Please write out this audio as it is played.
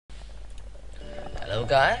Hello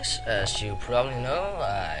guys, as you probably know,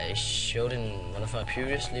 I showed in one of my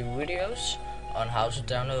previous videos on how to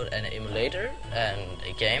download an emulator and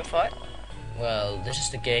a game for it. Well, this is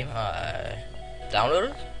the game I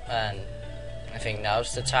downloaded, and I think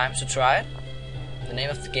now's the time to try it. The name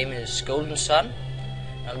of the game is Golden Sun.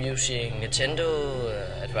 I'm using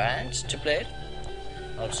Nintendo Advance to play it,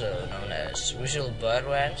 also known as Visual Boy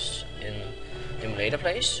Advance in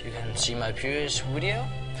MoreCoffiePlease. You can see my previous video.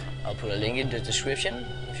 I'll put a link in the description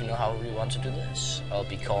if you know how we want to do this. I'll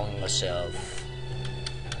be calling myself,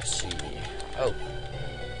 let's see, oh,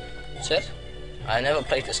 that's it? I never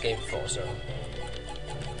played this game before, so,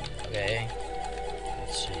 okay,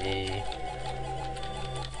 let's see,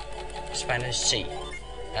 let's find a C,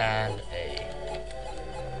 and a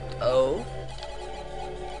O,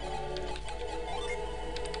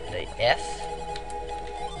 and a F,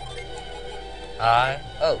 I,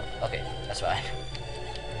 oh, okay, that's fine.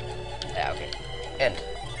 Yeah, okay. End.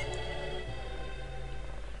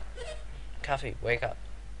 Coffee, wake up.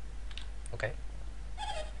 Okay.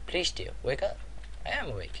 Please, dear, wake up. I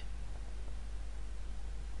am awake.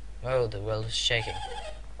 Oh, the world is shaking.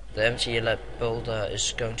 The empty boulder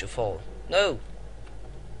is going to fall. No!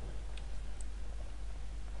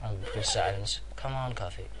 I'm in silence. Come on,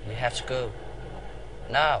 Coffee. We have to go.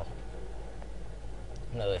 Now!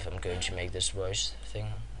 I don't know if I'm going to make this voice thing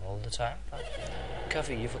all the time, but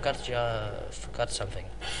Coffee, you forgot something.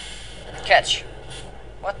 Catch!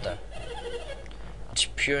 What the? It's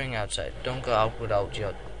pouring outside. Don't go out without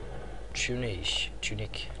your tunic.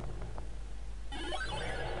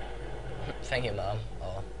 Thank you, Mom.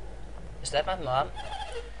 Oh, is that my mom?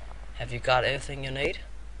 Have you got everything you need?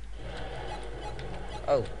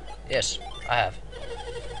 Oh, yes, I have.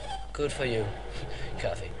 Good for you,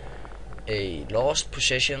 Coffee. A lost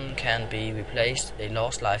possession can be replaced, a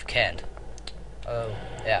lost life can't. Oh,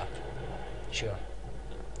 yeah, sure.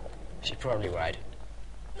 She's probably right.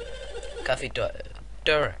 Coffee,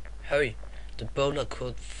 Dora, hurry. The boulder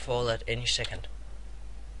could fall at any second.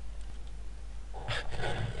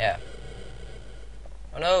 Yeah.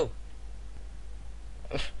 Oh no!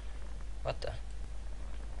 What the?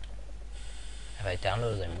 Have I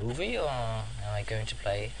downloaded a movie, or am I going to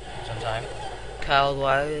play sometime? Carl,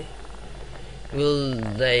 why? Will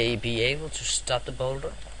they be able to stop the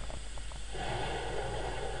boulder?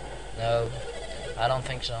 No, I don't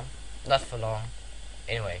think so. Not for long.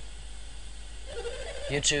 Anyway,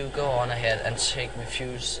 you two go on ahead and take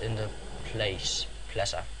refuge in the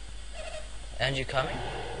plaza. And you coming?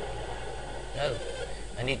 No,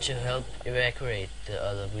 I need to help evacuate the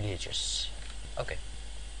other villagers. Okay.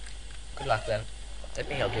 Good luck then. Let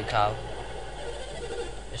me help you, Carl.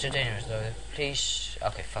 It's too dangerous though. Please.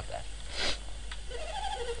 Okay, fuck that.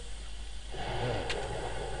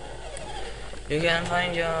 You can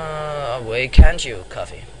find your way, can't you,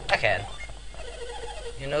 Coffee? I can.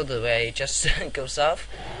 You know the way, just go south.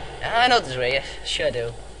 I know the way, sure I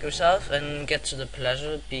do. Go south and get to the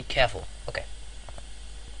plaza, be careful. Okay.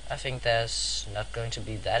 I think that's not going to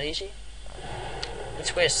be that easy.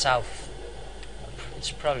 Which way is south?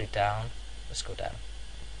 It's probably down. Let's go down.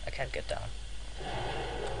 I can't get down.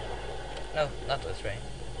 No, not this way.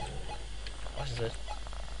 What is it?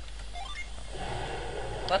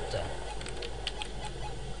 What the?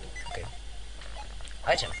 Okay.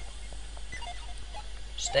 Item.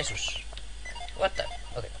 Status. What the?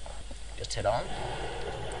 Okay. Just head on.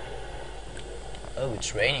 Oh,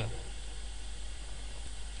 it's raining.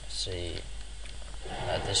 Let's see.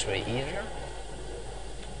 Not this way either.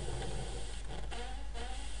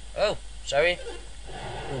 Oh, sorry.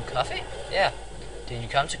 Ooh, Coffee? Yeah. Did you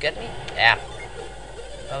come to get me? Yeah.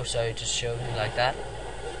 Oh, sorry to show you like that.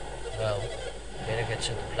 Well, better get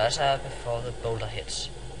to the plaza before the boulder hits.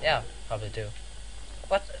 Yeah, probably do.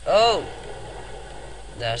 What? Oh!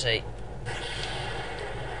 There's a...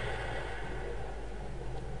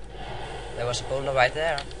 There was a boulder right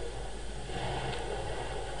there.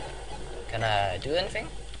 Can I do anything?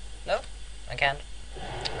 No, I can't.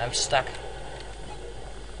 I'm stuck.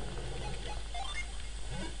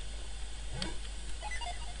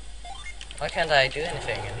 Why can't I do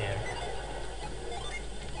anything in here?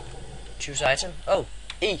 Choose item. Oh,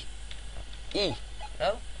 E. E.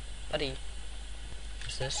 No? What E?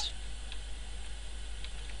 What's this?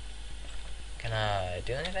 Can I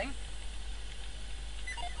do anything?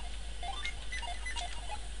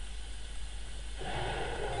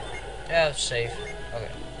 Yeah, save.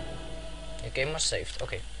 Okay. Your game was saved.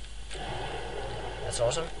 Okay. That's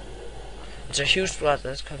awesome. It's a huge rod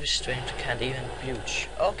that Coffee strength can't even build.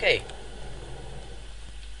 Okay.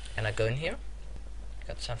 Can I go in here?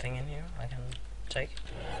 Got something in here I can take?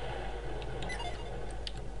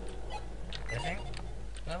 Anything?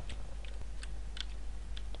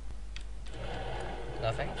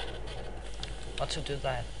 something. What to do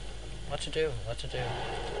that? What to do? What to do?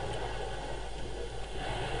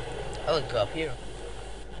 Oh, let's go up here.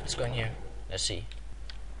 Let's go in here. Let's see.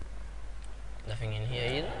 Nothing in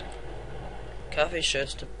here either. Coffee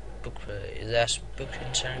search the book. There's book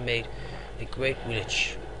in made a great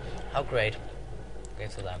village. How great? Go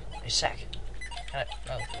for them. A sack.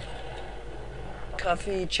 Oh.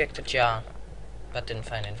 Coffee checked the jar, but didn't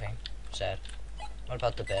find anything. Sad. What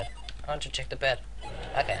about the bed? I want to check the bed.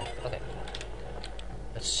 I can't. Okay.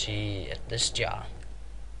 Let's see at this jar.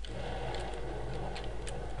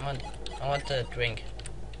 I want the drink.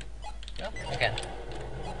 No, I can't.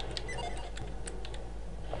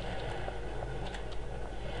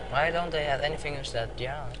 Why don't they have anything in that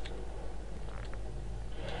jar?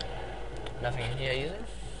 Nothing in here either.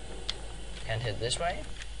 Can't hit this way.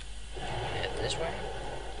 Hit this way.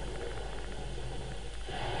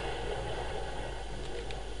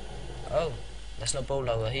 Oh, there's no bowl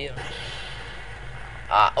over here.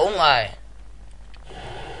 Ah, oh my!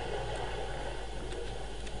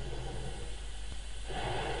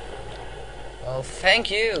 Oh,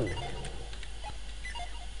 thank you!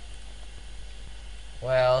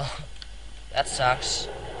 Well, that sucks.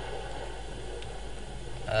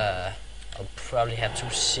 I'll probably have to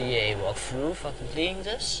see a walkthrough for completing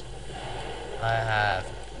this. I have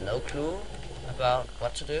no clue about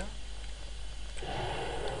what to do.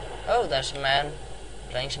 Oh, there's a man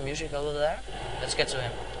playing some music over there. Let's get to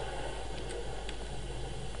him.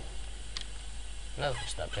 No,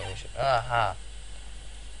 he's not playing music. Aha.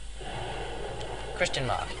 Question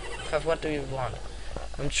mark. What do you want?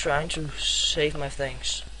 I'm trying to save my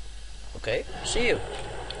things. Okay, see you.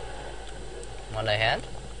 Want a hand?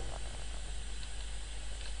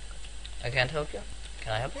 I can't help you.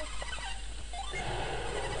 Can I help you?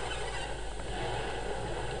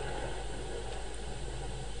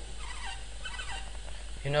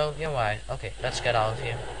 You know, you're right. Okay, let's get out of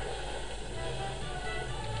here.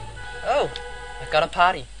 Oh, I got a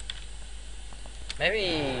party.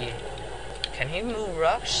 Maybe... Can he move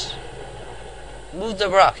rocks? Move the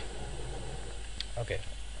rock. Okay.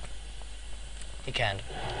 He can't.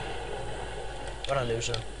 What a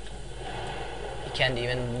loser. He can't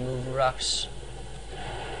even move rocks.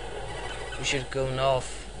 We should go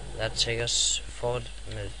north. That takes us forward.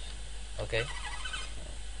 Okay.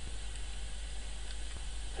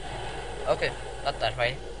 Okay, not that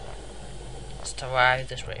way. Let's try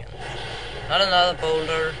this way. Not another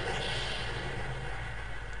boulder.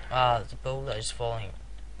 Ah, the boulder is falling.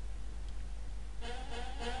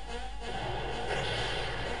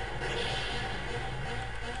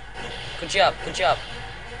 Good job, good job.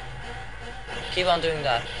 Keep on doing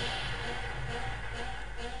that.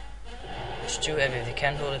 It's too heavy if you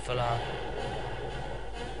can't hold it for long.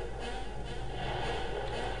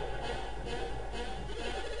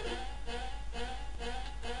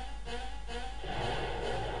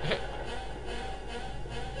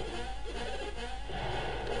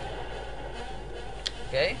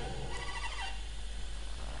 Okay.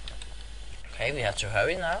 Okay, we have to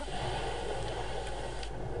hurry now.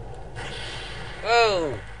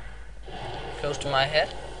 Whoa! Close to my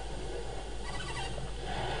head.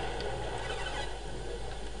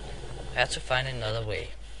 I have to find another way.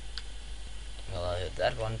 Well, I hit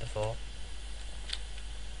that one before.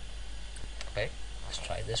 Okay, let's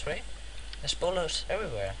try this way. There's boulders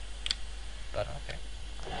everywhere. But okay.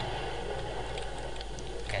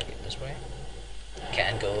 Can't get this way.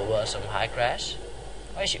 Can't go over some high grass.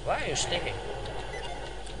 Why are you sleeping?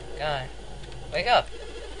 Guy, wake up!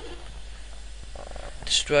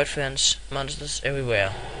 Destroyed fence, monsters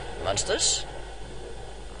everywhere. Monsters?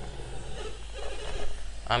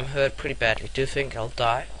 I'm hurt pretty badly. Do you think I'll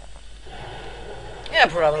die? Yeah,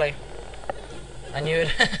 probably. I knew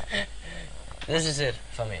it. This is it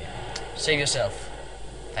for me. Save yourself.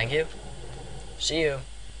 Thank you. See you.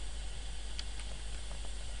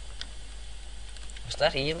 Was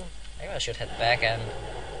that evil? Maybe I should head back and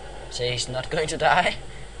say he's not going to die.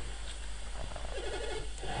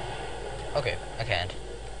 Okay, I can't.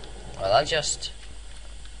 Well, I just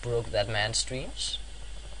broke that man's dreams.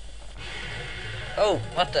 Oh,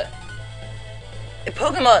 what the? A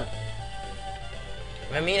Pokemon!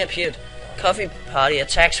 Ramin appeared. Coffee party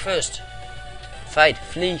attacks first. Fight,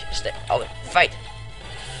 flee, stay. Oh, fight!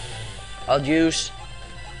 I'll use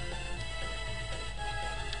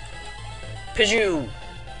Pichu!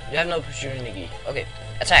 You have no Pichu, Nikki. Okay,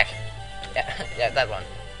 attack! Yeah, yeah, that one.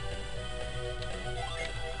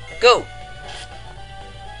 Go!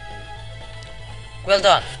 Well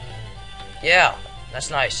done. Yeah,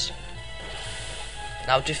 that's nice.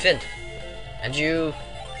 Now defend. And you...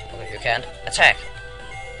 Okay, you can't. Attack.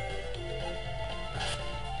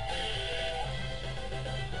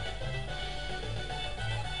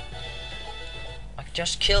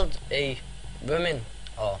 just killed a woman.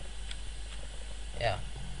 Oh, yeah,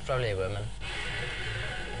 probably a woman.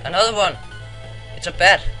 Another one. It's a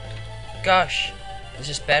bat. Gosh, this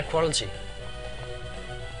is bad quality.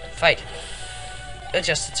 Fight. Let's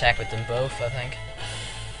just attack with them both, I think.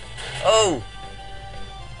 Oh!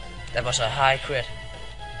 That was a high crit.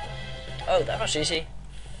 Oh, that was easy.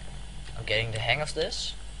 I'm getting the hang of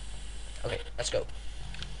this. Okay, let's go.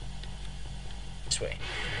 This way.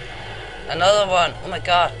 Another one! Oh my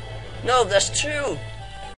god! No, there's two!